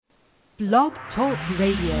Blog Talk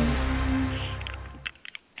Radio.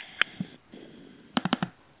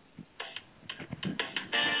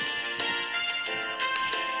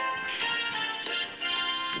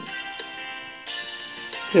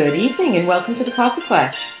 Good evening and welcome to the Coffee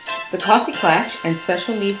Clash. The Coffee Clash and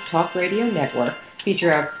Special Needs Talk Radio Network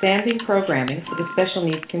feature outstanding programming for the special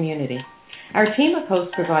needs community. Our team of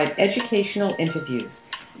hosts provide educational interviews.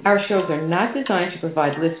 Our shows are not designed to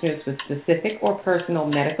provide listeners with specific or personal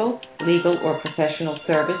medical, legal, or professional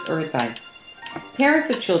service or advice. Parents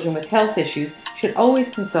of children with health issues should always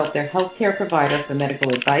consult their healthcare provider for medical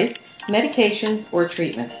advice, medications, or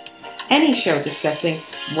treatment. Any show discussing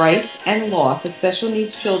rights and law for special needs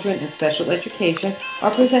children and special education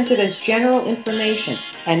are presented as general information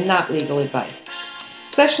and not legal advice.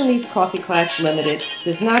 Special Needs Coffee Clash Limited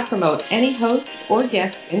does not promote any host or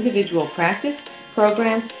guest's individual practice,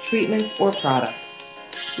 programs, treatments, or products.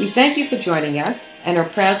 We thank you for joining us and are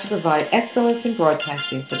proud to provide excellence in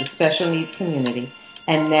broadcasting for the special needs community.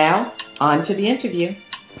 And now, on to the interview.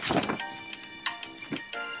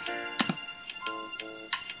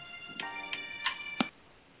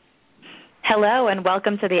 Hello and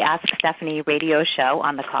welcome to the Ask Stefanie radio show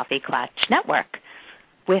on the Coffee Clash Network.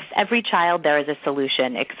 With every child, there is a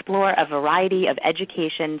solution. Explore a variety of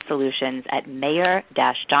education solutions at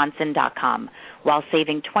mayor-johnson.com while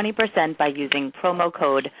saving 20% by using promo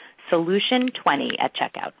code SOLUTION20 at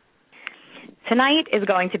checkout. Tonight is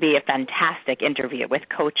going to be a fantastic interview with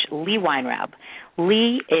Coach Leigh Weinraub.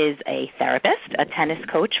 Leigh is a therapist, a tennis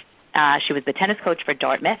coach. She was the tennis coach for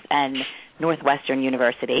Dartmouth and Northwestern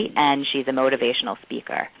University, and she's a motivational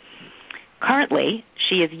speaker. Currently,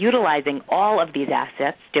 she is utilizing all of these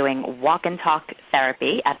assets, doing walk and talk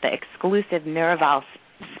therapy at the exclusive Miraval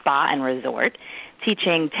Spa and Resort,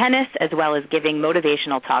 teaching tennis as well as giving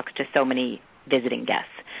motivational talks to so many visiting guests.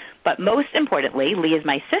 But most importantly, Leigh is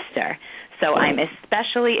my sister, so I'm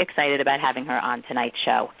especially excited about having her on tonight's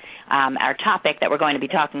show. Our topic that we're going to be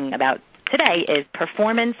talking about today is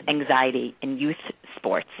performance anxiety in youth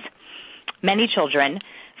sports. Many children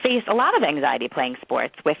face a lot of anxiety playing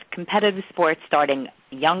sports. With competitive sports starting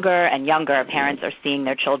younger and younger, parents are seeing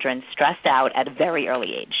their children stressed out at a very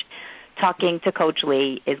early age. Talking to Coach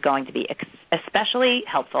Leigh is going to be especially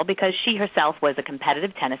helpful because she herself was a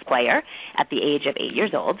competitive tennis player at the age of 8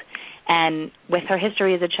 years old. And with her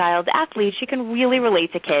history as a child athlete, she can really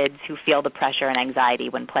relate to kids who feel the pressure and anxiety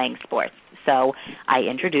when playing sports. So I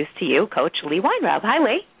introduce to you Coach Leigh Weinraub. Hi,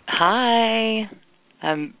 Leigh. Hi.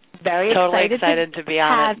 I'm very totally excited to be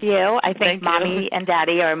on have you. I think Mommy and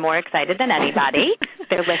Daddy are more excited than anybody.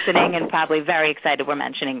 They're listening and probably very excited we're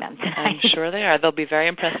mentioning them tonight. I'm sure they are. They'll be very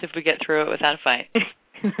impressed if we get through it without a fight.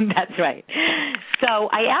 That's right. So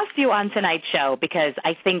I asked you on tonight's show because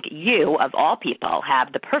I think you, of all people,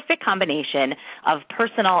 have the perfect combination of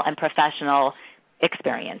personal and professional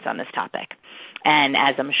experience on this topic. And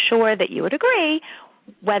as I'm sure that you would agree,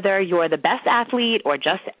 whether you're the best athlete or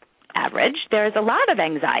just average, there's a lot of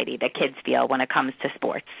anxiety that kids feel when it comes to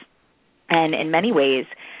sports. And in many ways,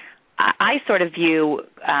 I sort of view,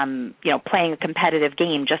 playing a competitive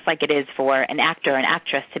game just like it is for an actor and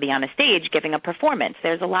actress to be on a stage giving a performance.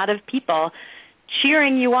 There's a lot of people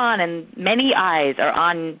cheering you on, and many eyes are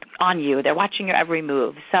on you. They're watching your every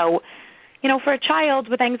move. So, for a child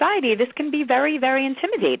with anxiety, this can be very, very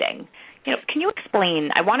intimidating. Can you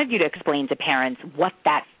explain, I wanted you to explain to parents what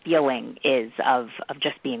that feeling is of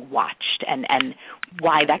just being watched and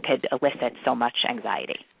why that could elicit so much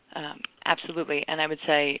anxiety. Absolutely. And I would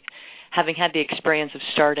say, having had the experience of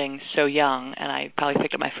starting so young, and I probably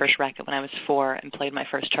picked up my first racket when I was 4 and played my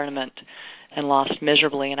first tournament and lost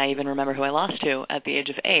miserably, and I even remember who I lost to at the age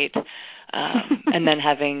of 8, and then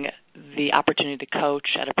having the opportunity to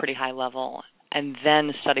coach at a pretty high level and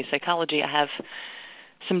then study psychology, I have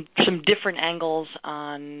some different angles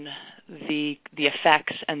on the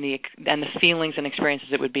effects and the feelings and experiences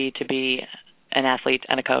it would be to be an athlete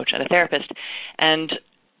and a coach and a therapist. And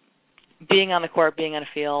being on the court, being on a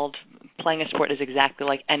field, playing a sport is exactly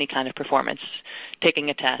like any kind of performance.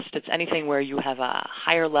 Taking a test, it's anything where you have a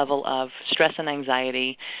higher level of stress and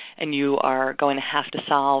anxiety, and you are going to have to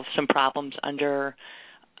solve some problems under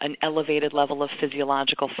an elevated level of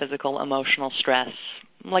physiological, physical, emotional stress,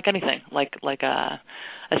 like anything, like a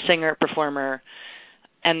singer, performer.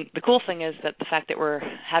 And the cool thing is that the fact that we're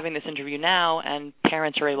having this interview now and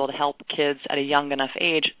parents are able to help kids at a young enough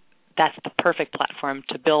age, that's the perfect platform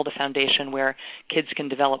to build a foundation where kids can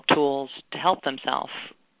develop tools to help themselves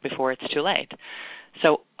before it's too late.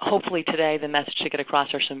 So hopefully today the message to get across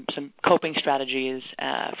are some coping strategies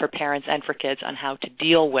for parents and for kids on how to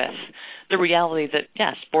deal with the reality that,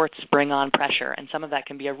 yes, sports bring on pressure, and some of that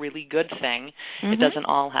can be a really good thing. It doesn't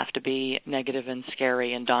all have to be negative and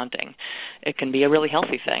scary and daunting. It can be a really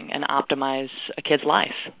healthy thing and optimize a kid's life.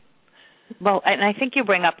 Well, and I think you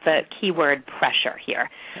bring up the keyword pressure here.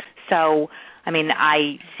 So, I mean,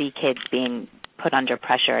 I see kids being put under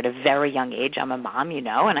pressure at a very young age. I'm a mom, and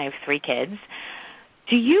I have 3 kids.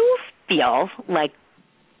 Do you feel like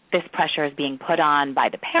this pressure is being put on by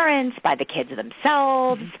the parents, by the kids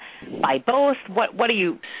themselves, by both? What do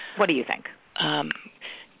you think?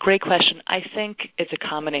 Great question. I think it's a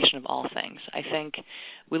combination of all things. I think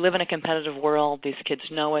we live in a competitive world. These kids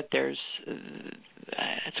know it.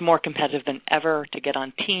 It's more competitive than ever to get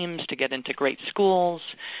on teams, to get into great schools.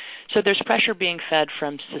 So there's pressure being fed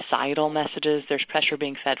from societal messages. There's pressure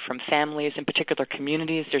being fed from families, in particular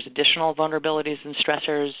communities. There's additional vulnerabilities and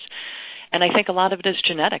stressors. And I think a lot of it is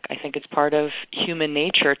genetic. I think it's part of human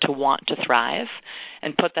nature to want to thrive,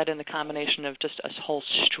 and put that in the combination of just a whole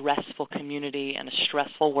stressful community and a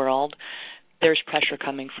stressful world. There's pressure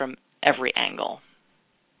coming from every angle.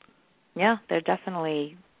 Yeah, there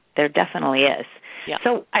definitely is. Yeah.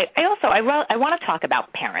 So I want to talk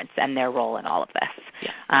about parents and their role in all of this.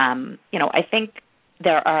 Yeah. I think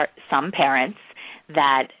there are some parents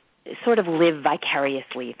that sort of live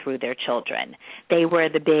vicariously through their children. They were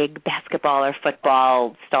the big basketball or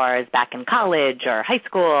football stars back in college or high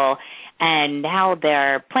school, and now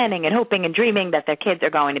they're planning and hoping and dreaming that their kids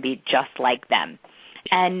are going to be just like them.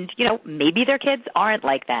 And, maybe their kids aren't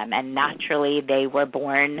like them, and naturally they were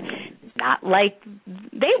born not like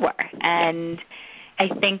they were. And I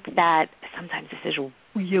think that sometimes this is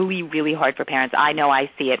really, really hard for parents. I know I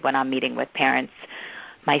see it when I'm meeting with parents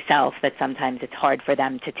myself, that sometimes it's hard for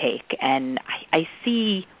them to take. And I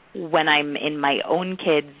see when I'm in my own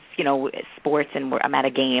kids, sports, and I'm at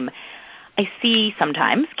a game, I see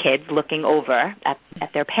sometimes kids looking over at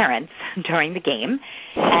their parents during the game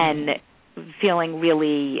and feeling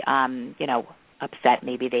really, upset.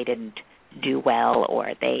 Maybe they didn't do well,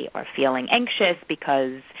 or they are feeling anxious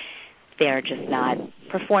because they're just not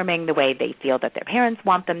performing the way they feel that their parents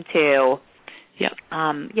want them to. Yeah.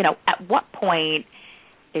 At what point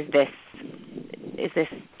is this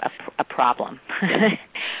a problem?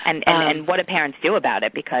 and what do parents do about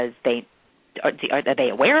it? Because are they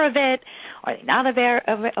aware of it? Are they not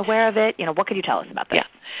aware of it? What could you tell us about this?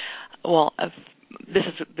 Yeah. Well,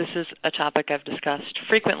 this is a topic I've discussed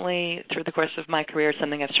frequently through the course of my career. It's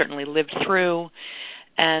something I've certainly lived through,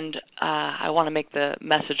 and I want to make the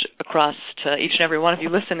message across to each and every one of you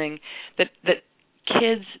listening that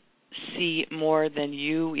kids see more than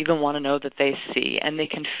you even want to know that they see, and they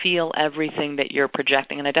can feel everything that you're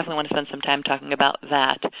projecting. And I definitely want to spend some time talking about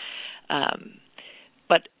that.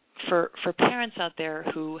 But for parents out there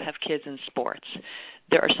who have kids in sports,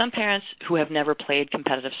 there are some parents who have never played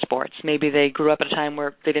competitive sports. Maybe they grew up at a time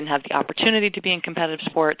where they didn't have the opportunity to be in competitive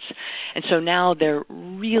sports, and so now they're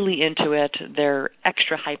really into it. They're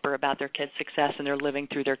extra hyper about their kids' success, and they're living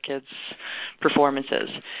through their kids' performances.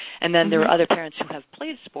 And then there are other parents who have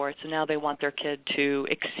played sports, and now they want their kid to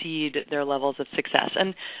exceed their levels of success.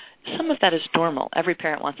 And some of that is normal. Every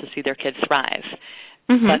parent wants to see their kid thrive.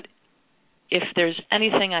 But if there's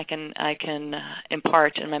anything I can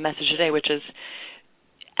impart in my message today, which is,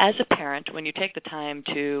 as a parent, when you take the time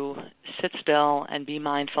to sit still and be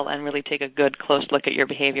mindful and really take a good, close look at your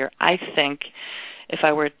behavior, I think if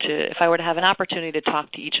I were to have an opportunity to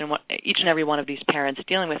talk to each and every one of these parents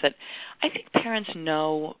dealing with it, I think parents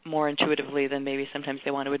know more intuitively than maybe sometimes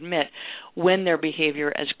they want to admit when their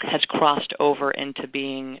behavior has crossed over into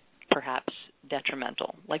being perhaps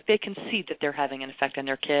detrimental. Like, they can see that they're having an effect on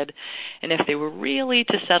their kid, and if they were really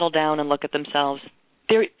to settle down and look at themselves,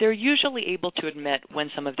 they're usually able to admit when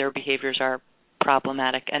some of their behaviors are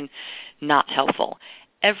problematic and not helpful.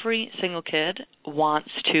 Every single kid wants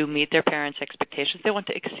to meet their parents' expectations. They want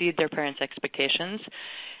to exceed their parents' expectations.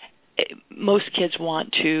 Most kids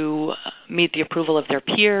want to meet the approval of their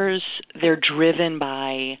peers. They're driven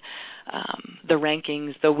by the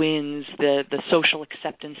rankings, the wins, the social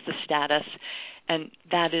acceptance, the status, and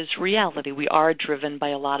that is reality. We are driven by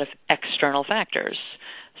a lot of external factors,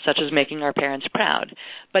 such as making our parents proud.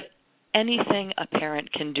 But anything a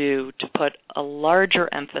parent can do to put a larger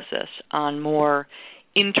emphasis on more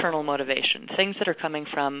internal motivation, things that are coming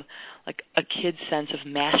from like a kid's sense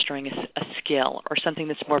of mastering a skill, or something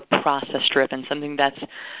that's more process-driven, something that's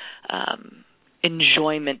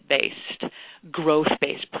enjoyment-based,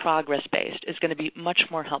 growth-based, progress-based is going to be much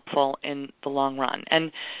more helpful in the long run.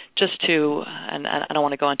 And just to, and I don't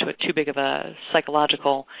want to go into it too big of a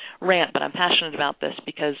psychological rant, but I'm passionate about this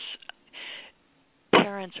because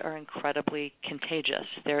parents are incredibly contagious.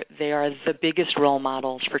 They are the biggest role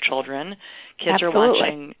models for children. Kids Absolutely. are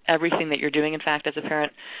watching everything that you're doing. In fact, as a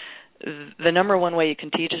parent, the number one way you can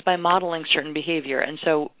teach is by modeling certain behavior. And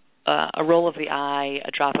so a roll of the eye,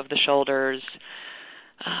 a drop of the shoulders.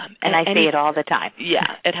 And I see it all the time. Yeah,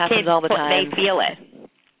 it happens Kids, all the time. They feel it.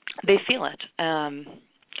 They feel it.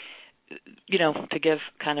 To give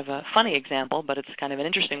kind of a funny example, but it's kind of an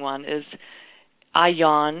interesting one, is I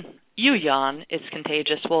yawn, you yawn, it's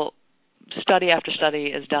contagious. Well, study after study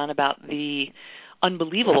is done about the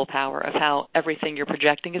unbelievable power of how everything you're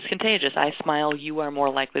projecting is contagious. I smile, you are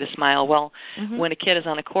more likely to smile. Well, when a kid is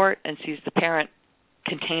on a court and sees the parent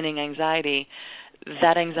containing anxiety,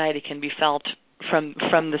 that anxiety can be felt from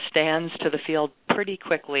the stands to the field pretty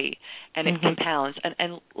quickly, and it compounds.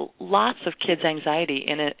 And lots of kids' anxiety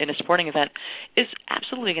in a sporting event is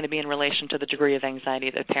absolutely going to be in relation to the degree of anxiety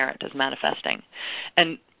that the parent is manifesting.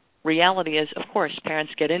 And reality is, of course,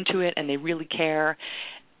 parents get into it and they really care,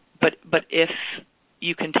 but if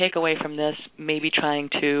you can take away from this maybe trying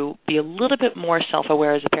to be a little bit more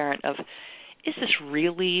self-aware as a parent of, is this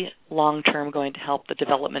really long-term going to help the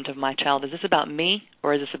development of my child? Is this about me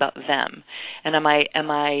or is this about them? And am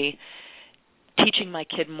I teaching my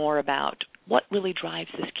kid more about what really drives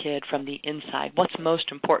this kid from the inside? What's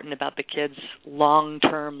most important about the kid's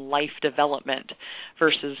long-term life development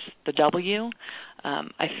versus the W?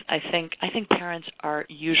 I think parents are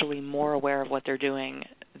usually more aware of what they're doing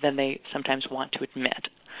than they sometimes want to admit.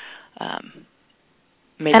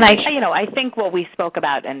 And I think what we spoke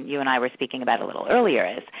about, and you and I were speaking about a little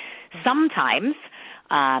earlier, is sometimes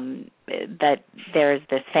that there's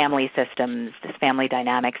this family systems, this family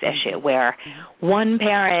dynamics issue where one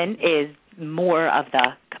parent is more of the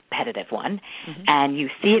competitive one, and you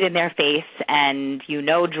see it in their face, and you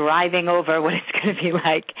know driving over what it's going to be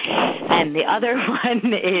like, and the other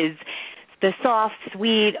one is the soft,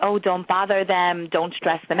 sweet, oh, don't bother them, don't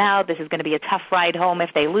stress them out, this is going to be a tough ride home if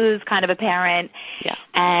they lose kind of a parent. Yeah.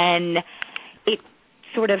 And it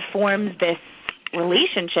sort of forms this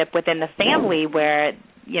relationship within the family where,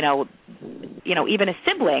 even a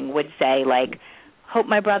sibling would say, like, hope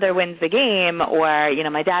my brother wins the game, or,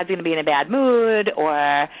 my dad's going to be in a bad mood,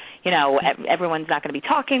 or, everyone's not going to be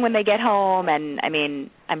talking when they get home. And, I mean,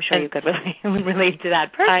 I'm sure you could relate to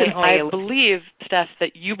that personally. I believe, Steph,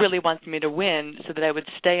 that you really wanted me to win so that I would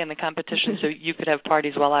stay in the competition so you could have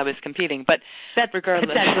parties while I was competing. But that's regardless,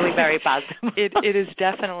 potentially very positive. It is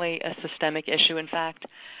definitely a systemic issue, in fact.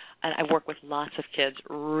 And I work with lots of kids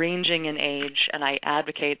ranging in age, and I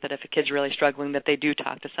advocate that if a kid's really struggling that they do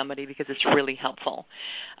talk to somebody because it's really helpful.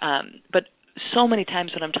 But so many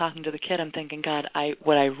times when I'm talking to the kid, I'm thinking, God,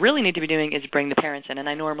 what I really need to be doing is bring the parents in, and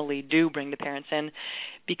I normally do bring the parents in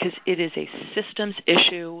because it is a systems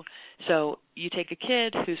issue. So you take a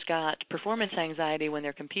kid who's got performance anxiety when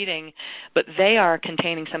they're competing, but they are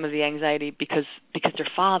containing some of the anxiety because their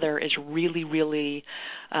father is really, really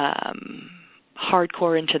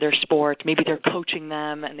hardcore into their sport. Maybe they're coaching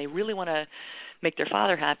them and they really want to make their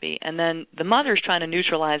father happy. And then the mother's trying to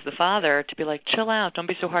neutralize the father to be like, chill out, don't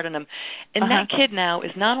be so hard on him. And that kid now is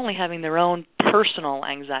not only having their own personal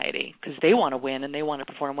anxiety because they want to win and they want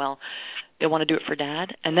to perform well, they want to do it for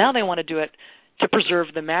dad, and now they want to do it to preserve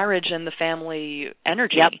the marriage and the family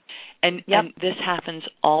energy. And this happens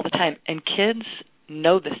all the time. And kids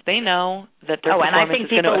know this. They know that their performance is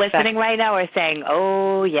going to affect. And I think people listening right now are saying,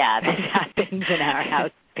 oh, yeah, this happens in our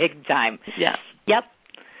house big time. Yeah. Yep.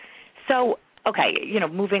 So, okay,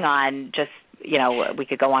 moving on, just, we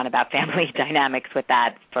could go on about family dynamics with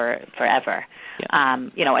that forever. Yeah.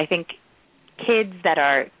 I think kids that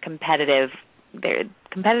are competitive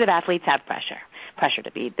athletes have pressure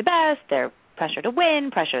to be the best, they're pressure to win,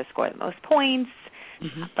 pressure to score the most points,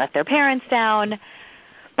 let their parents down.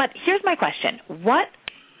 But here's my question.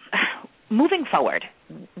 Moving forward,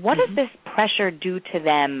 what does this pressure do to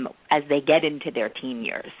them as they get into their teen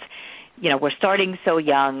years? We're starting so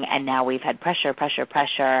young, and now we've had pressure,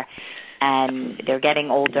 and they're getting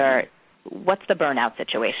older. What's the burnout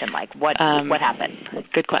situation like? What happens?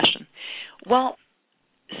 Good question. Well,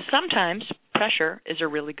 sometimes pressure is a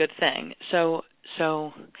really good thing. So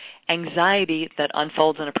anxiety that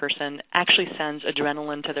unfolds in a person actually sends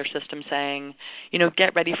adrenaline to their system saying,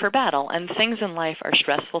 get ready for battle. And things in life are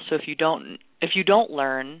stressful, so if you don't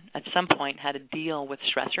learn at some point how to deal with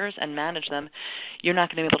stressors and manage them, you're not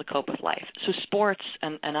going to be able to cope with life. So sports,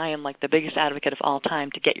 and I am like the biggest advocate of all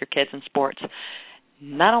time to get your kids in sports.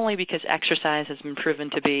 not only because exercise has been proven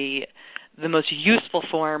to be the most useful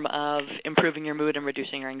form of improving your mood and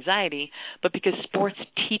reducing your anxiety, but because sports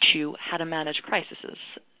teach you how to manage crises.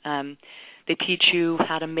 They teach you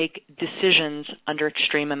how to make decisions under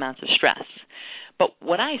extreme amounts of stress. But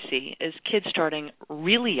what I see is kids starting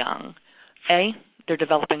really young. They're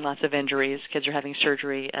developing lots of injuries. Kids are having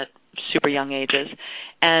surgery at super young ages.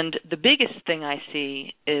 And the biggest thing I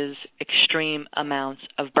see is extreme amounts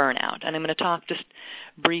of burnout. And I'm going to talk just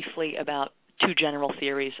briefly about two general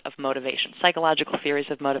theories of motivation, psychological theories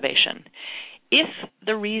of motivation. If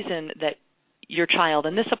the reason that your child,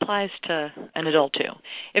 and this applies to an adult too,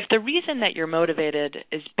 if the reason that you're motivated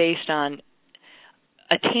is based on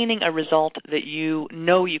attaining a result that you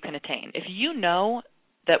know you can attain, if you know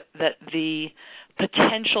that the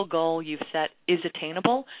potential goal you've set is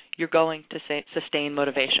attainable, you're going to sustain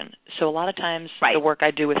motivation. So a lot of times the work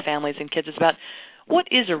I do with families and kids is about what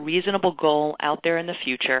is a reasonable goal out there in the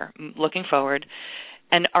future, looking forward,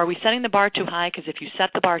 and are we setting the bar too high? Because if you set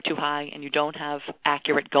the bar too high and you don't have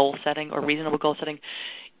accurate goal setting or reasonable goal setting,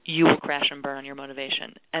 you will crash and burn on your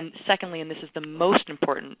motivation. And secondly, and this is the most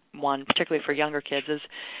important one, particularly for younger kids, is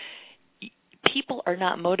people are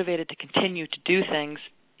not motivated to continue to do things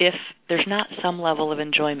if there's not some level of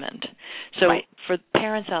enjoyment. So for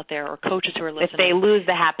parents out there or coaches who are listening, if they lose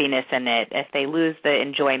the happiness in it, if they lose the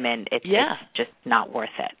enjoyment, it's just not worth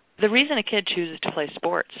it. The reason a kid chooses to play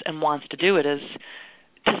sports and wants to do it is,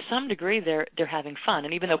 to some degree, they're having fun.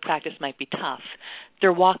 And even though practice might be tough,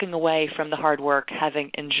 they're walking away from the hard work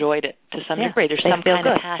having enjoyed it to some degree. There's some kind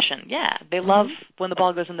of passion. Yeah, they love when the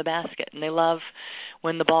ball goes in the basket, and they love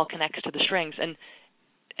when the ball connects to the strings.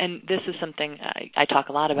 And this is something I talk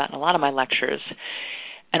a lot about in a lot of my lectures.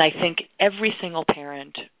 And I think every single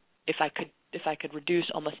parent, if I could reduce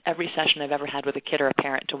almost every session I've ever had with a kid or a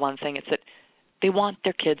parent to one thing, it's that they want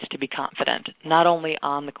their kids to be confident, not only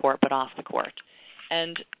on the court but off the court.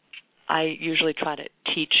 And I usually try to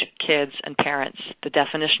teach kids and parents the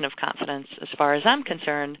definition of confidence, as far as I'm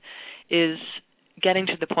concerned, is getting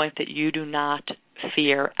to the point that you do not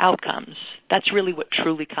fear outcomes. That's really what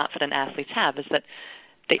truly confident athletes have, is that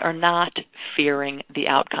they are not fearing the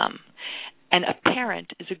outcome. And a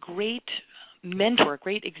parent is a great mentor, a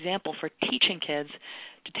great example for teaching kids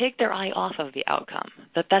to take their eye off of the outcome,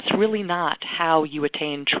 that's really not how you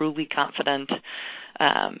attain truly confident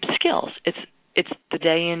skills. It's the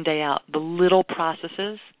day in, day out, the little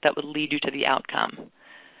processes that would lead you to the outcome.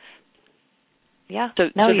 Yeah. So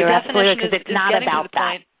you're absolutely, because it's not about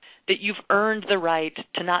that. That you've earned the right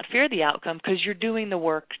to not fear the outcome because you're doing the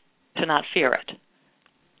work to not fear it.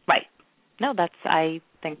 Right. No, I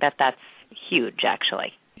think that's huge,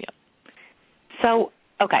 actually. Yeah. So,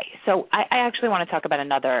 okay, so I actually want to talk about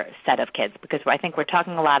another set of kids, because I think we're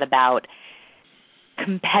talking a lot about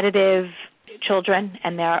competitive children,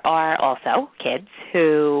 and there are also kids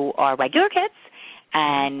who are regular kids,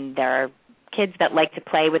 and there are kids that like to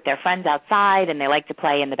play with their friends outside, and they like to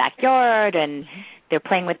play in the backyard, and they're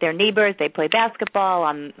playing with their neighbors. They play basketball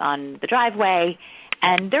on the driveway,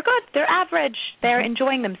 and they're good. They're average. They're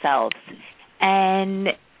enjoying themselves. And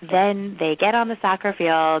then they get on the soccer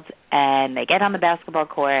field, and they get on the basketball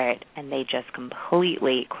court, and they just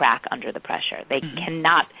completely crack under the pressure. They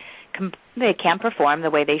they can't perform the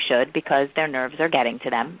way they should because their nerves are getting to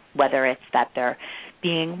them, whether it's that they're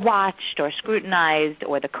being watched or scrutinized,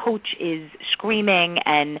 or the coach is screaming,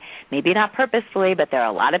 and maybe not purposefully, but there are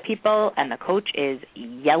a lot of people, and the coach is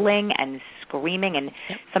yelling and screaming, and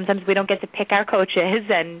sometimes we don't get to pick our coaches,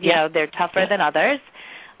 and you know they're tougher than others.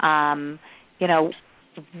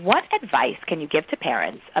 What advice can you give to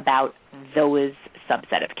parents about those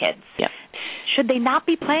subset of kids? Yeah. Should they not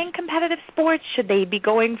be playing competitive sports? Should they be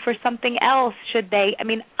going for something else?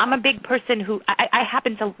 I'm a big person who, I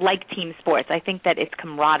happen to like team sports. I think that it's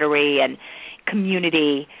camaraderie and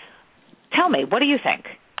community. Tell me, what do you think?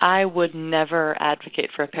 I would never advocate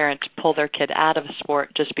for a parent to pull their kid out of a sport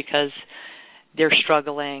just because they're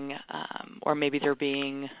struggling or maybe they're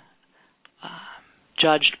being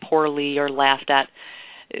judged poorly or laughed at.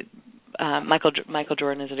 Michael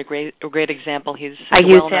Jordan is a great example. I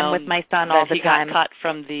use him with my son all the time. He got cut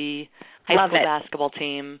from the high school basketball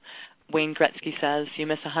team. Wayne Gretzky says, you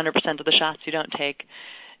miss 100% of the shots you don't take.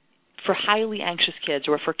 For highly anxious kids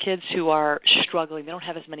or for kids who are struggling, they don't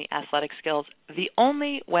have as many athletic skills, the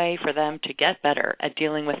only way for them to get better at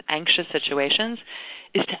dealing with anxious situations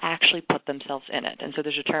is to actually put themselves in it. And so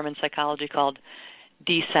there's a term in psychology called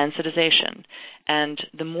desensitization. And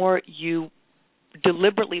the more you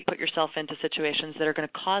deliberately put yourself into situations that are going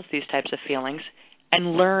to cause these types of feelings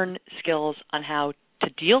and learn skills on how to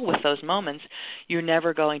deal with those moments, you're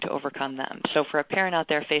never going to overcome them. So for a parent out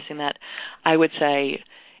there facing that, I would say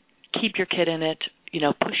keep your kid in it.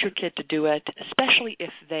 Push your kid to do it, especially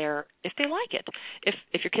if they like it.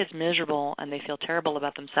 If your kid's miserable and they feel terrible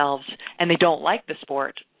about themselves and they don't like the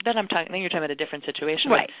sport, then you're talking about a different situation.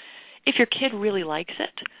 Right. But if your kid really likes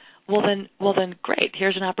it, well then great.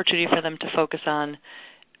 Here's an opportunity for them to focus on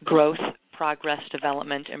growth, progress,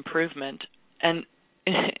 development, improvement. And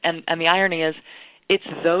the irony is, it's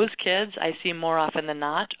those kids I see more often than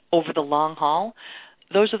not over the long haul.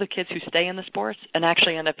 Those are the kids who stay in the sports and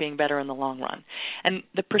actually end up being better in the long run. And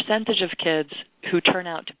the percentage of kids who turn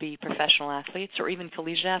out to be professional athletes or even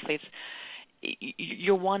collegiate athletes,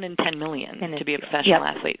 you're 1 in 10 million to be a professional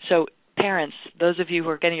athlete. So parents, those of you who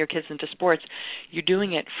are getting your kids into sports, you're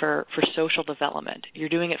doing it for social development. You're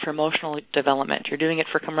doing it for emotional development. You're doing it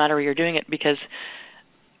for camaraderie. You're doing it because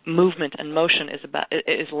movement and motion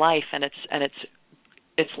is life, and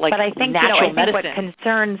it's like but I think, natural medicine. What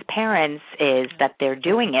concerns parents is that they're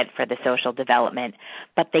doing it for the social development,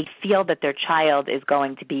 but they feel that their child is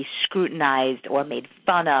going to be scrutinized or made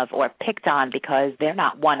fun of or picked on because they're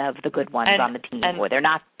not one of the good ones on the team, or they're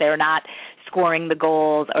not scoring the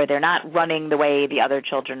goals, or they're not running the way the other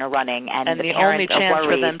children are running, and the only parents are chance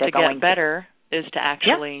worried for them to get better is to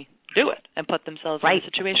actually do it and put themselves in the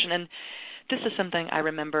situation. And this is something I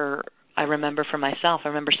remember for myself. I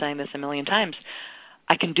remember saying this a million times.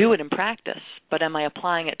 I can do it in practice, but am I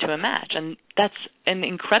applying it to a match? And that's an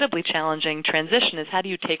incredibly challenging transition, is how do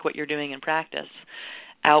you take what you're doing in practice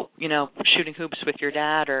out, shooting hoops with your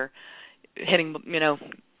dad or hitting,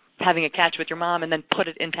 having a catch with your mom, and then put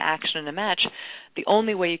it into action in a match. The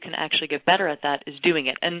only way you can actually get better at that is doing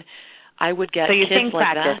it. And I would get kids like that. So you think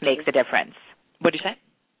practice makes a difference? What do you say?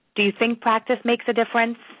 Do you think practice makes a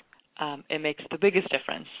difference? It makes the biggest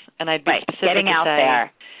difference. And I'd be specific getting to out say,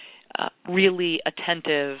 there. Really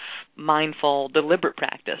attentive, mindful, deliberate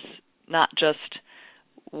practice, not just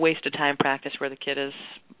wasted time practice where the kid is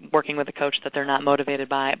working with a coach that they're not motivated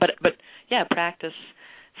by. But yeah, practice,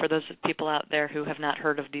 for those people out there who have not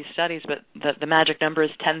heard of these studies, but the magic number is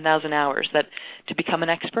 10,000 hours, that to become an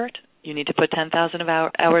expert, you need to put 10,000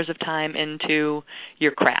 hours of time into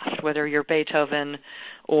your craft, whether you're Beethoven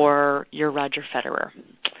or you're Roger Federer.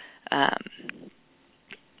 I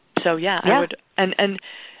would, and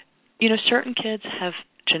certain kids have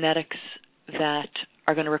genetics that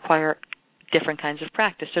are going to require different kinds of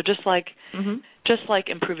practice. So just like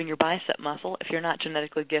improving your bicep muscle, if you're not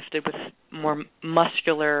genetically gifted with more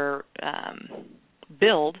muscular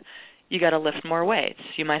build, you got to lift more weights.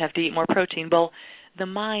 You might have to eat more protein. Well, the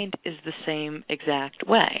mind is the same exact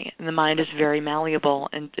way, and the mind is very malleable,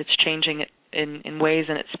 and it's changing in ways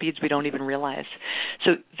and at speeds we don't even realize.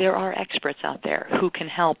 So there are experts out there who can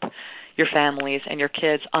help your families and your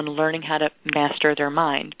kids on learning how to master their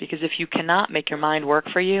mind, because if you cannot make your mind work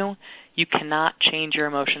for you, you cannot change your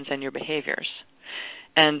emotions and your behaviors.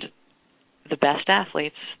 And the best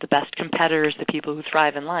athletes, the best competitors, the people who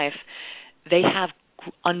thrive in life, they have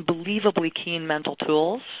unbelievably keen mental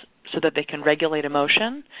tools so that they can regulate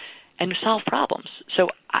emotion and solve problems. So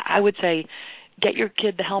I would say get your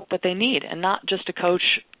kid the help that they need, and not just a coach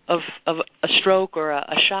of a stroke or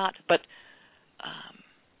a shot, but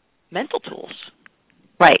mental tools.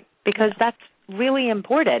 Right, because that's really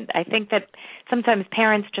important. I think that sometimes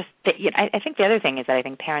parents I think the other thing is that I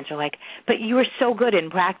think parents are like, but you were so good in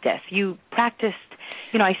practice. You practiced,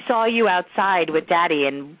 I saw you outside with Daddy,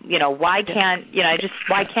 and, why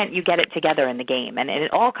can't you get it together in the game? And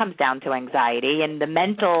it all comes down to anxiety, and the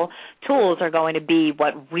mental tools are going to be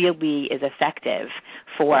what really is effective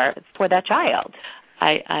for that child.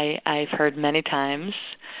 I've heard many times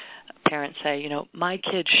parents say, my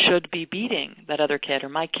kid should be beating that other kid, or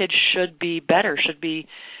my kid should be better, should be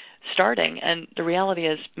starting. And the reality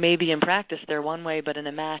is, maybe in practice they're one way, but in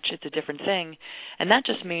a match it's a different thing. And that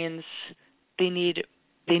just means they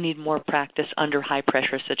need more practice under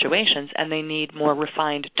high-pressure situations, and they need more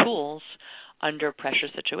refined tools under pressure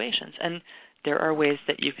situations. And there are ways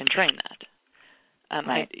that you can train that.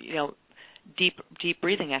 Right. Deep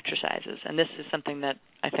breathing exercises, and this is something that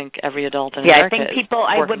I think every adult in America I think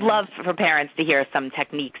I would love for parents to hear some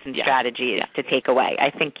techniques and strategies to take away.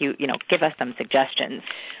 I think give us some suggestions.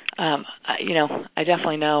 I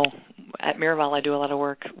definitely know at Miraval I do a lot of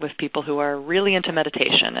work with people who are really into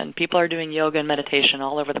meditation, and people are doing yoga and meditation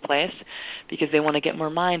all over the place because they want to get more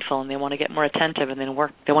mindful and they want to get more attentive, and they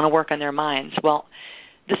want to work on their minds. Well,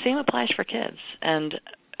 the same applies for kids, and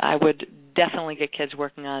I would definitely get kids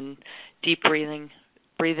working on deep breathing.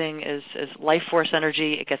 Breathing is life force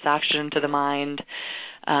energy. It gets oxygen to the mind.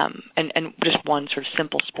 And just one sort of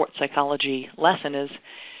simple sports psychology lesson is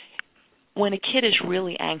when a kid is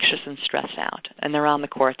really anxious and stressed out, and they're on the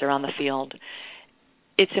court, they're on the field,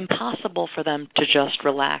 it's impossible for them to just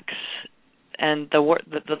relax. And the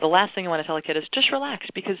last thing you want to tell a kid is just relax,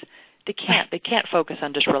 because they can't. They can't focus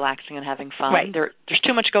on just relaxing and having fun. Right. There's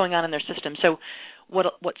too much going on in their system. So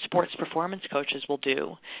what sports performance coaches will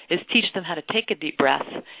do is teach them how to take a deep breath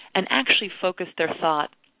and actually focus their thought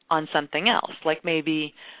on something else, like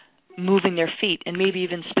maybe moving their feet, and maybe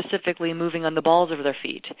even specifically moving on the balls of their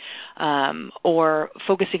feet, or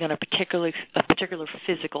focusing on a particular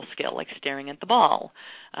physical skill, like staring at the ball,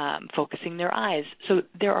 focusing their eyes. So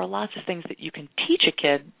there are lots of things that you can teach a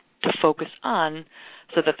kid to focus on,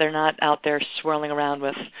 so that they're not out there swirling around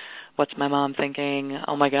with, what's my mom thinking?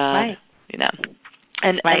 Oh my God, right.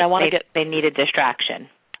 And I want to they need a distraction.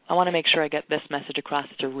 I want to make sure I get this message across.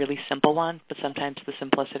 It's a really simple one, but sometimes the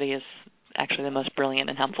simplicity is actually the most brilliant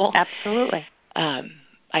and helpful. Absolutely.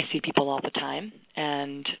 I see people all the time,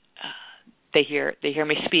 and they hear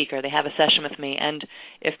me speak, or they have a session with me, and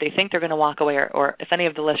if they think they're going to walk away, or if any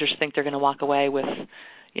of the listeners think they're going to walk away with,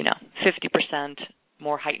 50%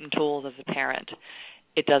 more heightened tools as a parent,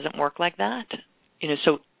 it doesn't work like that.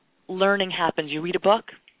 So learning happens. You read a book,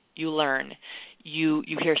 you learn. You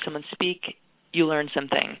hear someone speak, you learn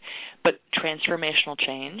something. But transformational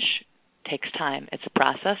change takes time. It's a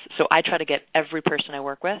process. So I try to get every person I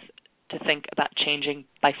work with to think about changing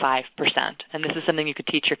by 5%. And this is something you could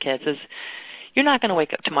teach your kids, is you're not going to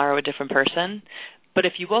wake up tomorrow a different person, but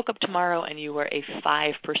if you woke up tomorrow and you were a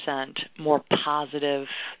 5% more positive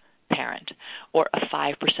parent, or a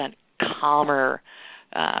 5% calmer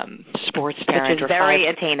sports parent, which is very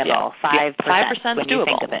attainable. 5% 5% when doable. you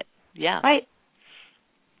think of it. Yeah. Right.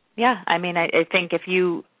 Yeah. I mean, I think if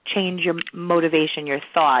you change your motivation, your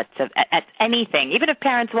thoughts at anything, even if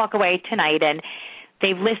parents walk away tonight and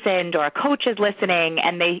they've listened, or a coach is listening,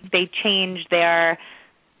 and they change their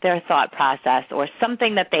thought process, or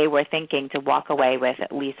something that they were thinking, to walk away with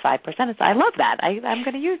at least 5%. I love that. I'm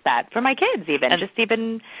going to use that for my kids,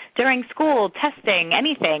 even during school, testing,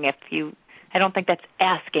 anything. I don't think that's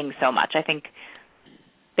asking so much. I think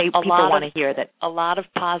people want to hear that. A lot of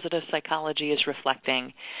positive psychology is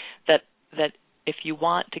reflecting that if you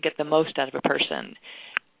want to get the most out of a person,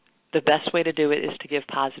 the best way to do it is to give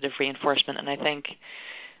positive reinforcement. And I think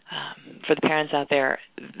for the parents out there,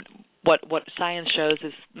 what science shows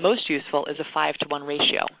is most useful is a 5-to-1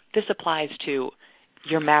 ratio. This applies to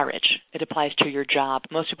your marriage. It applies to your job.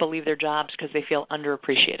 Most people leave their jobs because they feel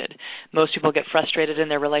underappreciated. Most people get frustrated in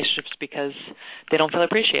their relationships because they don't feel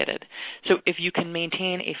appreciated. So if you can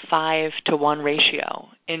maintain a 5-to-1 ratio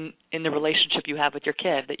in the relationship you have with your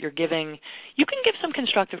kid, that you're giving, you can give some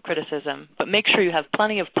constructive criticism, but make sure you have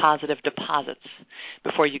plenty of positive deposits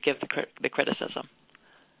before you give the criticism.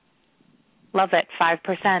 Love it.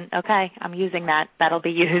 5%. Okay, I'm using that. That'll be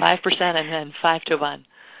used. 5% and then 5-to-1.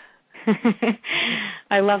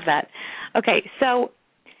 I love that. Okay, so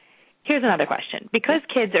here's another question. Because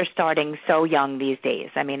kids are starting so young these days,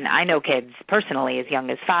 I mean, I know kids personally as young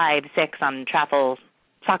as 5, 6 on travel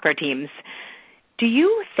soccer teams. Do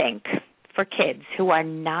you think for kids who are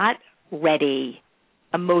not ready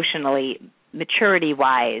emotionally,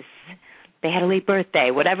 maturity-wise, they had a late birthday,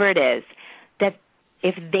 whatever it is, that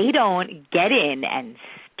if they don't get in and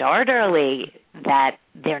start early, that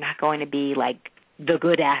they're not going to be like the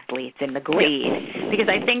good athletes in the grade? Because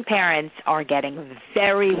I think parents are getting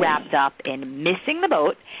very wrapped up in missing the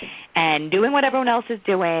boat and doing what everyone else is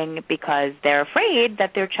doing because they're afraid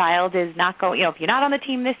that their child is not going, if you're not on the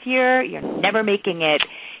team this year, you're never making it.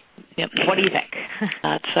 Yep. What do you think?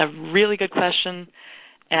 That's a really good question.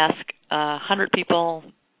 Ask 100 people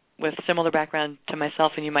with similar background to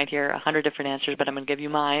myself, and you might hear 100 different answers, but I'm going to give you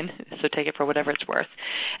mine, so take it for whatever it's worth.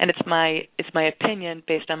 And it's my opinion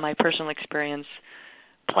based on my personal experience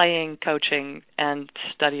playing, coaching, and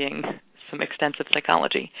studying some extensive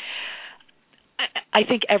psychology. I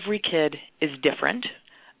think every kid is different,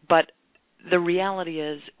 but the reality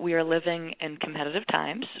is we are living in competitive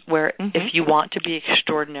times where if you want to be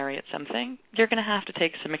extraordinary at something, you're going to have to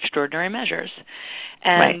take some extraordinary measures.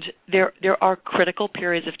 And there are critical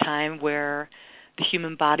periods of time where the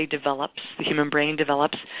human body develops, the human brain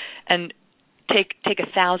develops, and take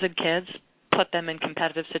 1,000 kids, put them in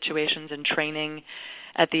competitive situations and training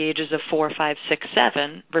at the ages of 4, 5, 6,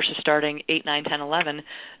 7 versus starting 8, 9, 10, 11.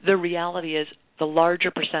 The reality is the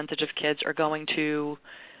larger percentage of kids are going to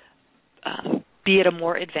be at a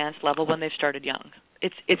more advanced level when they've started young.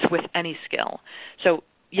 It's with any skill. So,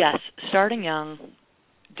 yes, starting young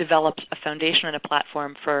develops a foundation and a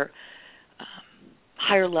platform for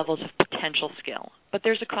higher levels of potential skill. But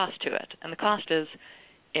there's a cost to it, and the cost is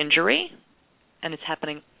injury and it's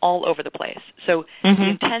happening all over the place. So the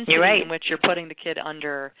intensity in which you're putting the kid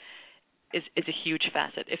under is a huge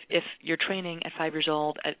facet. If you're training at 5 years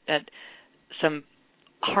old at some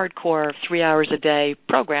hardcore 3 hours a day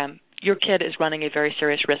program, your kid is running a very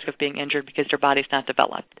serious risk of being injured because their body's not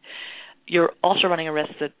developed. You're also running a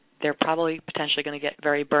risk that they're probably potentially going to get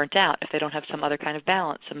very burnt out if they don't have some other kind of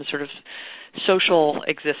balance, some sort of social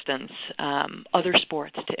existence, other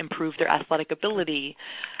sports to improve their athletic ability.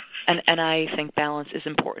 And I think balance is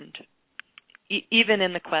important, even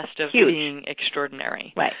in the quest of being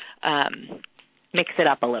extraordinary. Right. Mix it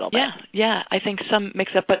up a little bit. Yeah. I think some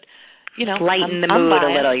mix up, but lighten the mood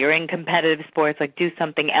a little. You're in competitive sports, do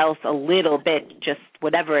something else a little bit, just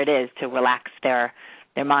whatever it is to relax their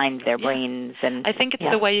minds, their brains. And I think it's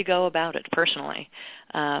the way you go about it personally.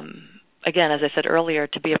 Again, as I said earlier,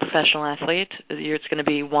 to be a professional athlete, it's going to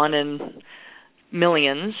be one in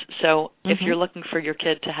millions. So if you're looking for your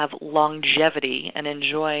kid to have longevity and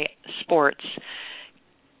enjoy sports,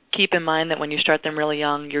 keep in mind that when you start them really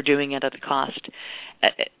young, you're doing it at a cost.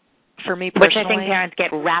 For me personally, which I think parents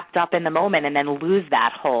get wrapped up in the moment and then lose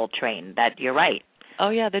that whole train. That you're right. Oh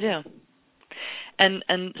yeah, they do. And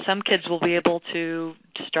some kids will be able to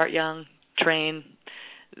start young, train,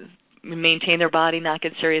 maintain their body, not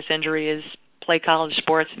get serious injuries, play college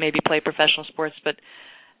sports, maybe play professional sports, but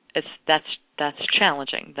that's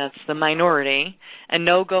challenging. That's the minority. And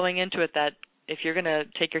know going into it that if you're going to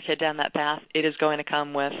take your kid down that path, it is going to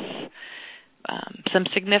come with some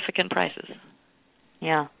significant prices.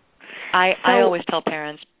 Yeah. I always tell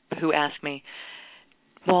parents who ask me,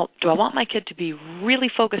 well, do I want my kid to be really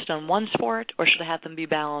focused on one sport, or should I have them be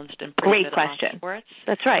balanced and pretty good at all sports?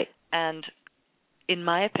 That's right. And in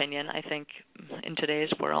my opinion, I think in today's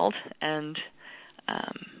world, and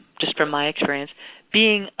just from my experience,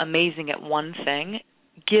 being amazing at one thing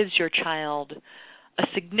gives your child a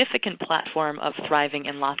significant platform of thriving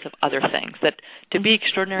in lots of other things. That to be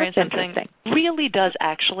extraordinary in something really does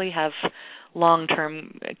actually have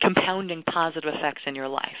long-term compounding positive effects in your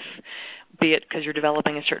life, be it because you're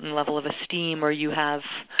developing a certain level of esteem or you have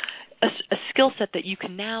a skill set that you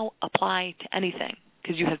can now apply to anything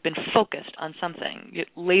because you have been focused on something,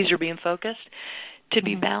 laser beam focused. To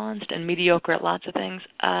be balanced and mediocre at lots of things,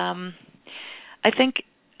 I think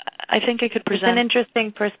it could present... It's an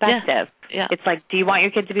interesting perspective. Yeah. It's like, do you want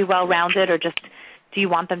your kid to be well-rounded, or just do you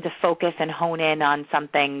want them to focus and hone in on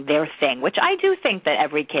something, their thing, which I do think that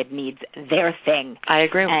every kid needs their thing. I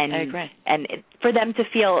agree. And for them to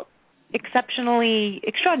feel exceptionally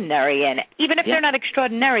extraordinary, and even if they're not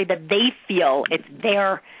extraordinary, that they feel it's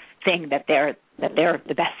their thing that they're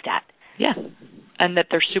the best at. Yeah, and that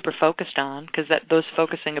they're super focused on, because those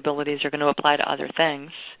focusing abilities are going to apply to other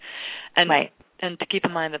things. And and to keep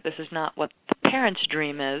in mind that this is not what the parent's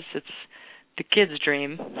dream is, it's the kid's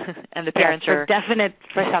dream, and the parents are definite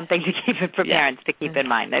for something to keep it for parents to keep in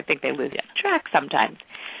mind. I think they lose track sometimes.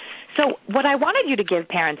 So what I wanted you to give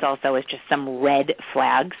parents also is just some red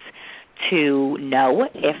flags to know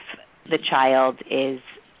if the child is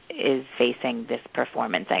facing this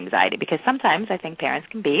performance anxiety, because sometimes I think parents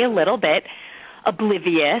can be a little bit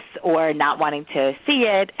oblivious or not wanting to see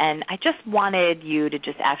it, and I just wanted you to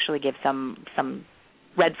just actually give some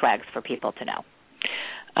red flags for people to know.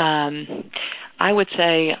 I would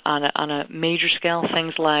say on a major scale,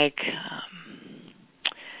 things like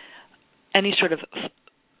any sort of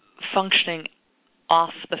functioning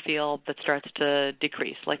off the field that starts to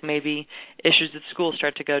decrease, like maybe issues at school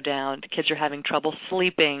start to go down, kids are having trouble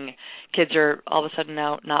sleeping, kids are all of a sudden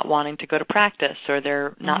now not wanting to go to practice, or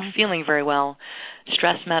they're not feeling very well.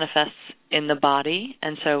 Stress manifests in the body,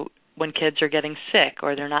 and so when kids are getting sick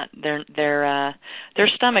or their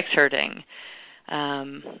stomach's hurting,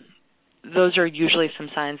 those are usually some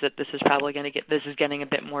signs that this is probably getting a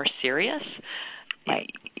bit more serious. Right.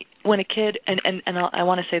 When a kid, and I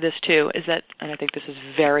want to say this too, is that, and I think this is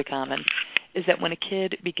very common, is that when a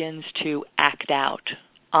kid begins to act out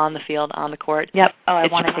on the field, on the court. Yep. Oh, I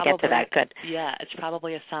wanted to get to that. Good. Yeah, it's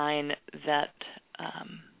probably a sign that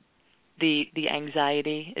the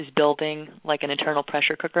anxiety is building like an internal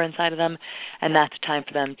pressure cooker inside of them, and that's time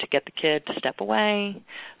for them to get the kid to step away,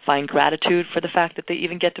 find gratitude for the fact that they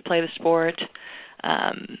even get to play the sport.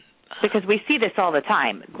 Because we see this all the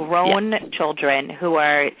time. Grown children who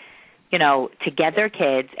are, to get their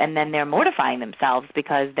kids, and then they're mortifying themselves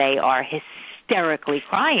because they are hysterically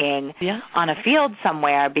crying on a field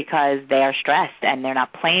somewhere because they are stressed and they're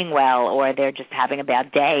not playing well, or they're just having a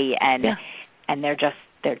bad day, and they're just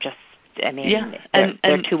I mean,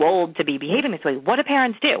 they're too old to be behaving this way. What do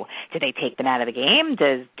parents do? Do they take them out of the game?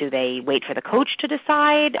 Do they wait for the coach to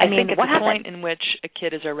decide? I think at the point in which a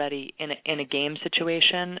kid is already in a game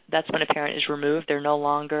situation, that's when a parent is removed. They're no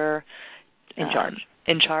longer in charge.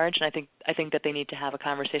 And I think that they need to have a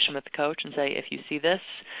conversation with the coach and say, if you see this,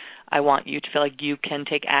 I want you to feel like you can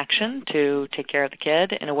take action to take care of the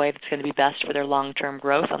kid in a way that's going to be best for their long-term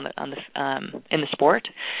growth in the sport.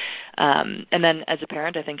 And then as a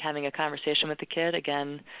parent, I think having a conversation with the kid,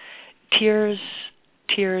 again, tears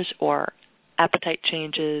or appetite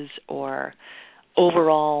changes or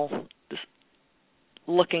overall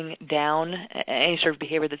looking down, any sort of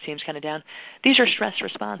behavior that seems kind of down, these are stress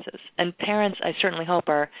responses. And parents, I certainly hope,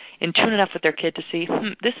 are in tune enough with their kid to see,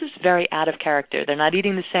 this is very out of character. They're not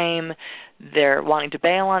eating the same. They're wanting to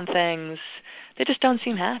bail on things. They just don't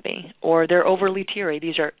seem happy. Or they're overly teary.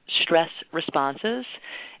 These are stress responses.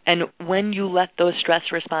 And when you let those stress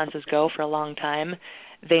responses go for a long time,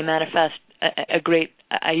 they manifest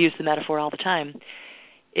I use the metaphor all the time.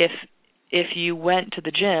 If you went to the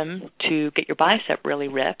gym to get your bicep really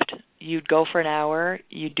ripped, you'd go for an hour,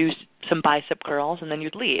 you'd do some bicep curls, and then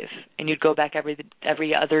you'd leave. And you'd go back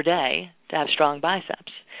every other day to have strong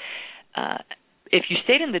biceps. If you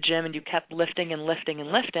stayed in the gym and you kept lifting and lifting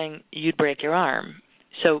and lifting, you'd break your arm.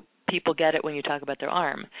 So people get it when you talk about their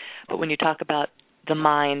arm. But when you talk about the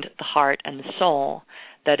mind, the heart, and the soul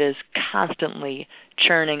that is constantly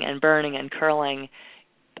churning and burning and curling,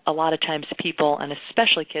 a lot of times people, and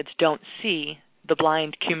especially kids, don't see the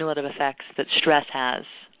blind cumulative effects that stress has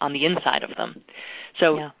on the inside of them.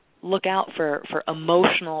 So look out for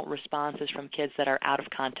emotional responses from kids that are out of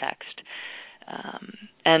context.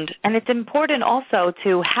 And it's important also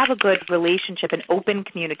to have a good relationship and open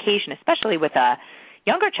communication, especially with a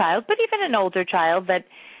younger child, but even an older child, that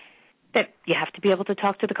you have to be able to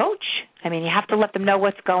talk to the coach. I mean, you have to let them know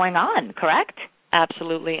what's going on, correct?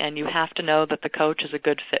 Absolutely, and you have to know that the coach is a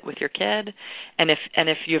good fit with your kid. And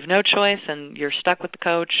if you have no choice and you're stuck with the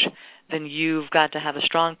coach, then you've got to have a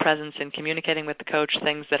strong presence in communicating with the coach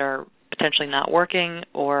things that are potentially not working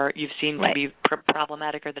or you've seen to be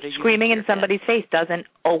problematic or that are screaming in somebody's face doesn't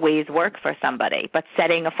always work for somebody, but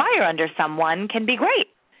setting a fire under someone can be great.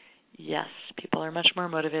 Yes, people are much more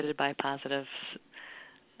motivated by positive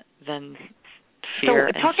than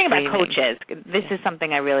fear. So talking about coaches, this is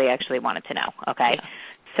something I really actually wanted to know, okay? Yeah.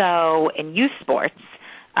 So in youth sports,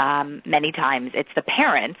 many times it's the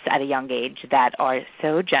parents at a young age that are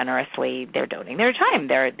so generously, they're donating their time.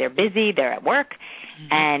 They're busy, they're at work,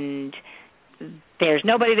 and there's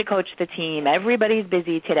nobody to coach the team. Everybody's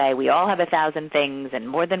busy today. We all have 1,000 things and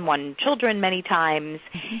more than one children many times,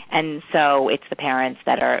 and so it's the parents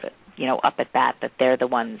that are, up at bat, that they're the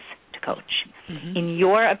ones to coach. In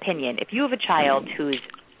your opinion, if you have a child who's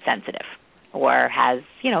sensitive or has,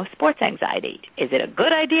 sports anxiety, is it a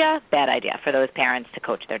good idea, bad idea for those parents to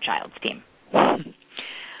coach their child's team?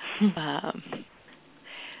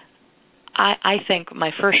 I think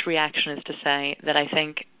my first reaction is to say that I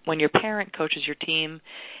think when your parent coaches your team,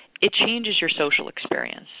 it changes your social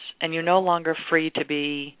experience, and you're no longer free to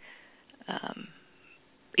be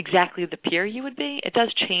exactly the peer you would be. It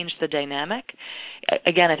does change the dynamic.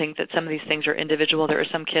 Again, I think that some of these things are individual. There are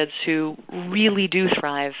some kids who really do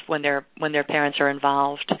thrive when their parents are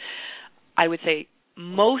involved. I would say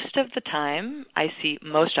most of the time, I see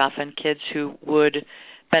most often kids who would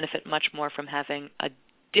benefit much more from having a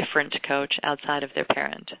different coach outside of their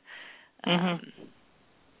parent.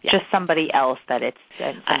 Just somebody else that it's.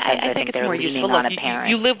 I think it's they're more leaning useful. on a parent.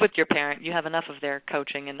 You live with your parent. You have enough of their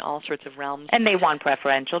coaching in all sorts of realms. And they want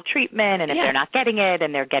preferential treatment, and if they're not getting it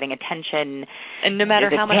and they're getting attention, and no matter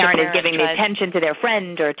how much the parent is giving the attention to their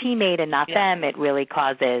friend or teammate and not them, it really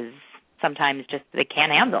causes sometimes just they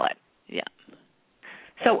can't handle it. Yeah.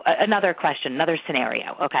 So another question, another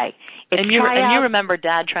scenario, okay. And you remember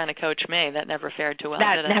Dad trying to coach me. That never fared too well,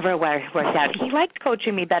 did it? That never worked out. He liked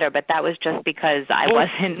coaching me better, but that was just because I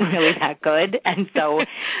wasn't really that good, and so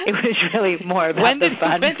it was really more about the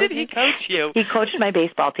fun. When did he coach you? He coached my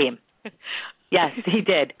baseball team. Yes, he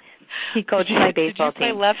did. He coached my baseball team. Did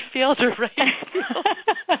you play left field or right field?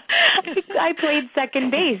 I played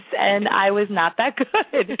second base, and I was not that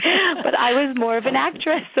good. But I was more of an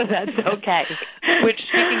actress, so that's okay. Which,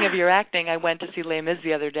 speaking of your acting, I went to see Les Mis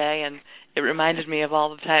the other day, and it reminded me of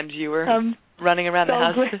all the times you were running around the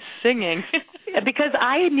house singing. Because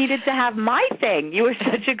I needed to have my thing. You were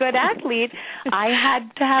such a good athlete, I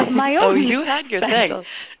had to have my own. Oh, you had your thing.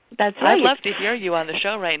 That's right. I'd love to hear you on the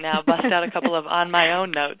show right now. Bust out a couple of on my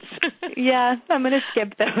own notes. Yeah, I'm going to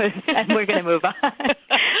skip those, and we're going to move on.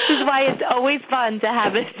 This is why it's always fun to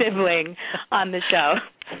have a sibling on the show.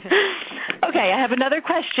 Okay, Okay, I have another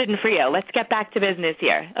question for you. Let's get back to business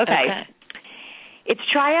here. Okay. It's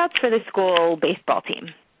tryouts for the school baseball team.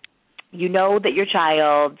 You know that your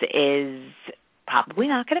child is probably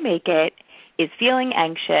not going to make it, is feeling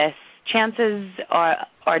anxious, chances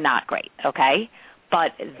are not great, okay?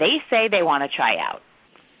 But they say they want to try out.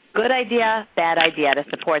 Good idea, bad idea to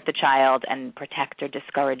support the child and protect or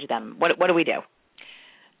discourage them. What do we do?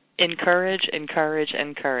 Encourage, encourage,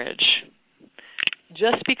 encourage.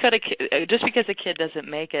 Just because a kid doesn't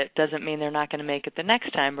make it doesn't mean they're not going to make it the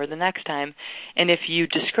next time or the next time. And if you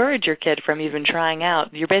discourage your kid from even trying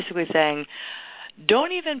out, you're basically saying,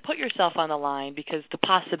 don't even put yourself on the line because the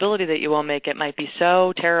possibility that you won't make it might be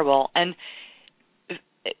so terrible. And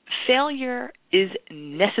failure is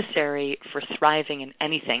necessary for thriving in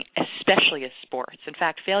anything, especially as sports. In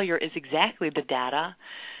fact, failure is exactly the data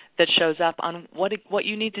that shows up on what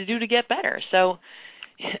you need to do to get better. So,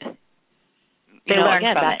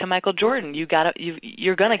 again, back to Michael Jordan, you're going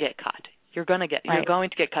to get cut. You're going to get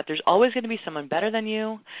cut. There's always going to be someone better than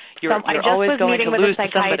you. You're always going to lose to somebody. I just was meeting with a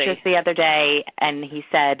psychiatrist the other day, and he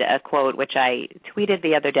said a quote, which I tweeted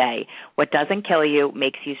the other day, "What doesn't kill you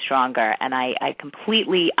makes you stronger." And I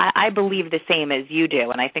believe the same as you do.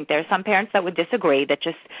 And I think there are some parents that would disagree, that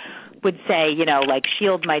just would say,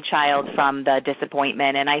 shield my child from the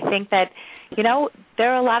disappointment. And I think that,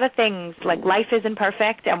 there are a lot of things, like life isn't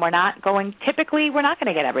perfect, and we're not going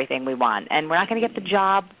to get everything we want, and we're not going to get the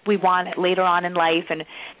job we want later on in life, and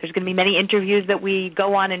there's going to be many interviews that we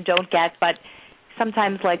go on and don't get, but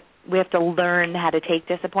sometimes, we have to learn how to take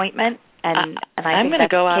disappointment, and I'm going to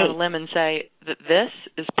go out on a limb and say that this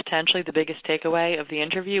is potentially the biggest takeaway of the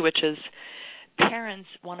interview, which is parents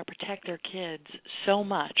want to protect their kids so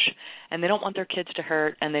much, and they don't want their kids to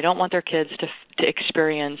hurt, and they don't want their kids to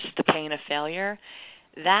experience the pain of failure.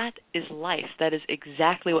 That is life. That is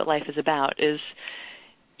exactly what life is about, is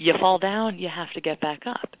you fall down, you have to get back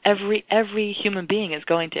up. Every human being is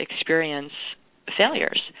going to experience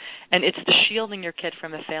failures, and it's the shielding your kid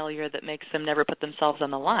from a failure that makes them never put themselves on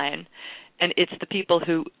the line, and it's the people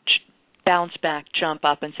who bounce back, jump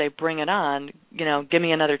up, and say, bring it on, give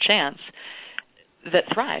me another chance, that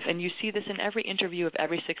thrive. And you see this in every interview of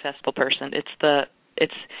every successful person.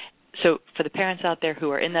 So for the parents out there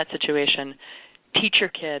who are in that situation, teach your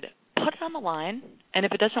kid, put it on the line, and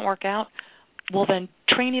if it doesn't work out, well, then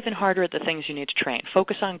train even harder at the things you need to train.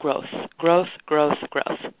 Focus on growth. Growth.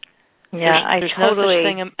 Yeah, there's no such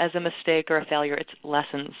thing as a mistake or a failure. It's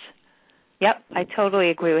lessons. Yep, I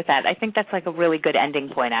totally agree with that. I think that's a really good ending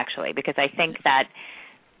point, actually, because I think that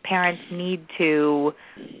parents need to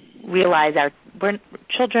realize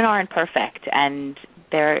children aren't perfect, and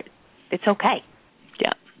it's okay.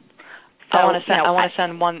 Yeah. So, I want to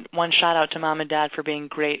send one shout out to Mom and Dad for being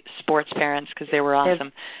great sports parents, because they were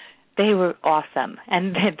awesome. They were awesome,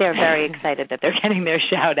 and they're very excited that they're getting their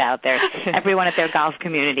shout out there. Everyone at their golf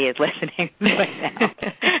community is listening right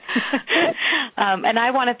now. And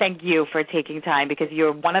I want to thank you for taking time, because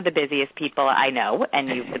you're one of the busiest people I know, and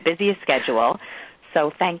you have the busiest schedule. So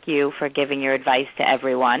thank you for giving your advice to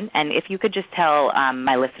everyone. And if you could just tell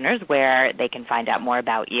my listeners where they can find out more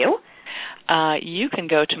about you. You can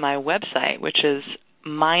go to my website, which is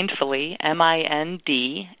Mindfully,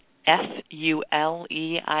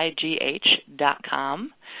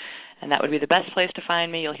 MindFuleigh.com. And that would be the best place to find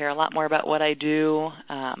me. You'll hear a lot more about what I do.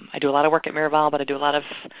 I do a lot of work at Miraval, but I do a lot of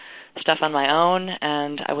stuff on my own,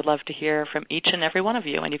 and I would love to hear from each and every one of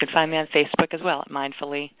you. And you can find me on Facebook as well, at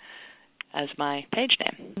Mindfully as my page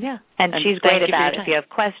name. Yeah. And she's great about it. If you have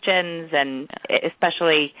questions, and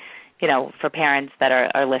especially, for parents that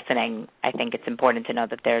are listening, I think it's important to know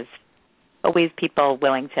that there's always people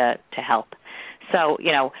willing to help. So,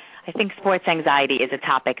 I think sports anxiety is a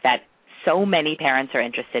topic that so many parents are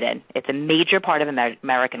interested in. It's a major part of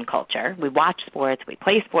American culture. We watch sports, we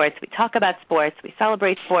play sports, we talk about sports, we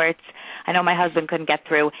celebrate sports. I know my husband couldn't get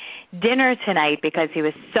through dinner tonight because he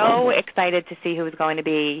was so excited to see who was going to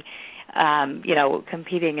be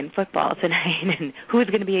competing in football tonight, and who's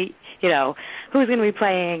going to be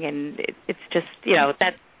playing, and it's just,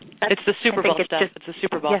 it's the Super Bowl stuff. It's the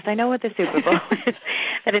Super Bowl. Yes, I know what the Super Bowl is.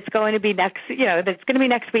 That it's going to be next, that it's going to be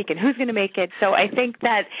next week, and who's going to make it. So I think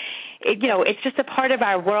that, it's just a part of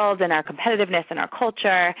our world and our competitiveness and our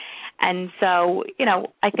culture. And so,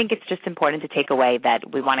 I think it's just important to take away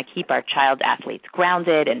that we want to keep our child athletes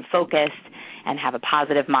grounded and focused and have a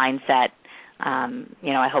positive mindset.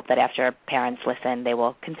 I hope that after parents listen, they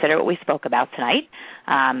will consider what we spoke about tonight.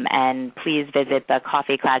 And please visit the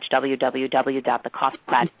Coffee Klatch,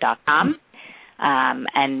 www.thecoffeeklatch.com.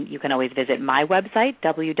 And you can always visit my website,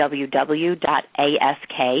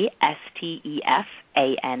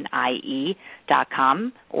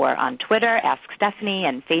 www.askstefanie.com, or on Twitter, Ask Stefanie,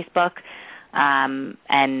 and Facebook.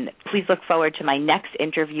 And please look forward to my next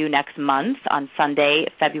interview next month on Sunday,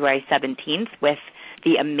 February 17th, with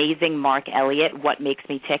the amazing Mark Elliott, What Makes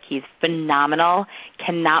Me Tick. He's phenomenal.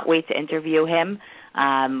 Cannot wait to interview him.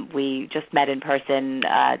 We just met in person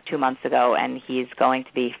 2 months ago, and he's going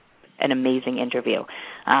to be an amazing interview.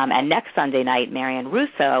 And next Sunday night, Marianne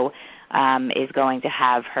Russo is going to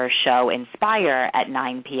have her show Inspire at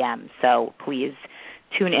 9 p.m. So please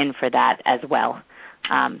tune in for that as well.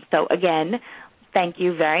 So again, thank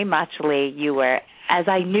you very much, Leigh. You were, as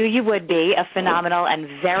I knew you would be, a phenomenal and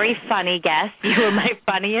very funny guest. You were my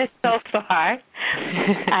funniest so far.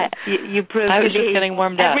 You proved I was to just be getting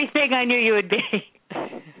warmed up. Everything I knew you would be.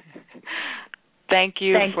 Thank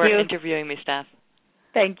you for interviewing me, Steph.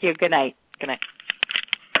 Thank you. Good night. Good night.